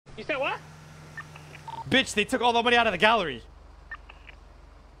You said what? Bitch, they took all the money out of the gallery.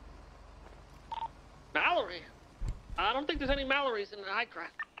 Mallory? I don't think there's any Mallories in the high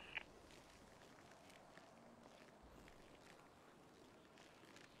crack.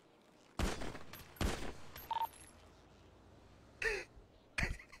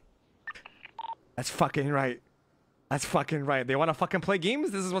 That's fucking right. That's fucking right. They want to fucking play games?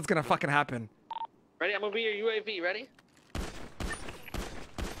 This is what's gonna fucking happen. Ready? I'm gonna be your UAV. Ready?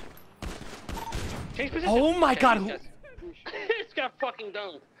 Change position. Oh my god. Who... It's got fucking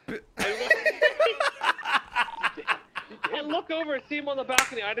done. And look over and see him on the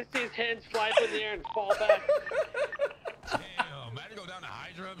balcony. I just see his hands fly up in the air and fall back. Damn, I had to go down to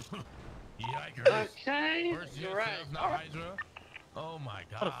Hydra. Yikers. Okay. You're right. Not Hydra. Oh my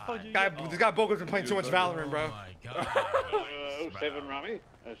god. This guy BOGO's been playing too much Valorant, bro. Oh my god. 07 Ramee.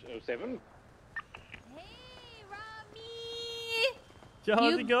 07. Hey, Ramee. Yo,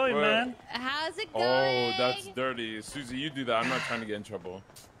 how's it going, man? How's it going? Oh, that's dirty. Susie, you do that. I'm not trying to get in trouble.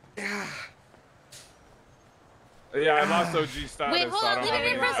 Yeah, I lost OG status. Wait, hold on. Leave him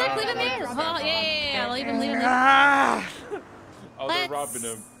here for a sec. Leave him here. Oh, yeah. Leave him. Oh, they're robbing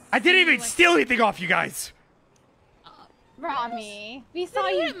him. I didn't even steal anything off you guys. Ramee, we saw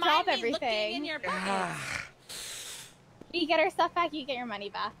you drop everything. In your pockets. We get our stuff back, you get your money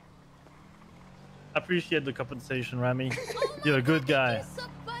back. I appreciate the compensation, Ramee. Oh You're a good guy. Thank you so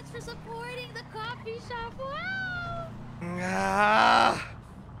much for supporting the coffee shop. Wow.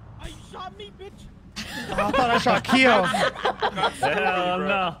 You shot me, bitch. Oh, I thought I shot Keo. Hell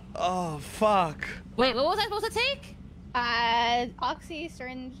no. Oh, fuck. Wait, what was I supposed to take? Oxy,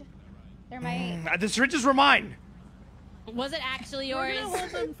 syringe, thermite. The syringes were mine. Was it actually We're yours? gonna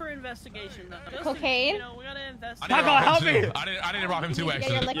hold them for investigation. Just Cocaine? You know, we gotta investigate. Taco, help me. I didn't rob him too,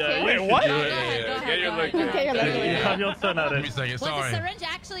 actually. Wait, what? Go ahead. Get your lick. You have your son at Give me a it. second, Was the sorry. syringe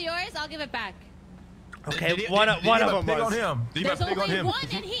actually yours? I'll give it back. Okay, one of them Pig on was. him. Did you There's have pig on only him? one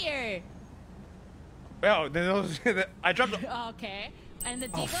in here. Yo, I dropped. Okay. And the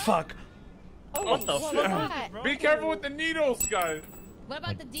Oh deagle? fuck. What the fuck? Be careful with the needles, guys. What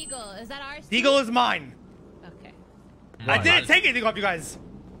about the deagle? Is that ours? Eagle is mine. Okay. I didn't take anything off you guys.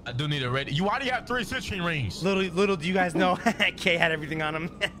 I do need a ready. You already have 3 citrine rings. Little do you guys know, Kay had everything on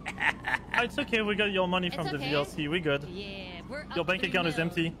him. It's okay. We got your money from It's the okay. VLC. We good. Yeah, we're Your up bank 3 account is mil.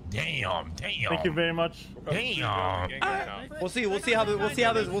 empty. Damn. Thank you very much. Damn. We'll see how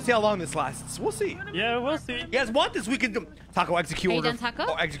long this lasts. We'll see. Yeah, we'll see. You guys want this? We can do. Taco, execute Are you order. done, Taco?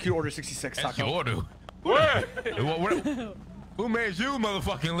 Oh, execute order 66. That's Taco. your order. Who made you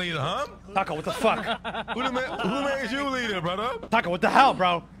motherfucking leader, huh? Taco, what the fuck? Who made you leader, brother? Taco, what the hell,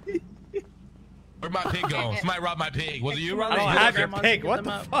 bro? Where'd my pig go? Somebody robbed my pig. Was it you, I Ramee? don't have your Grandma's pig. to What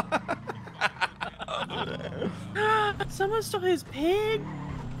get the them fuck? Someone stole his pig?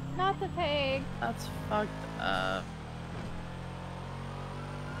 Not the pig. That's fucked up.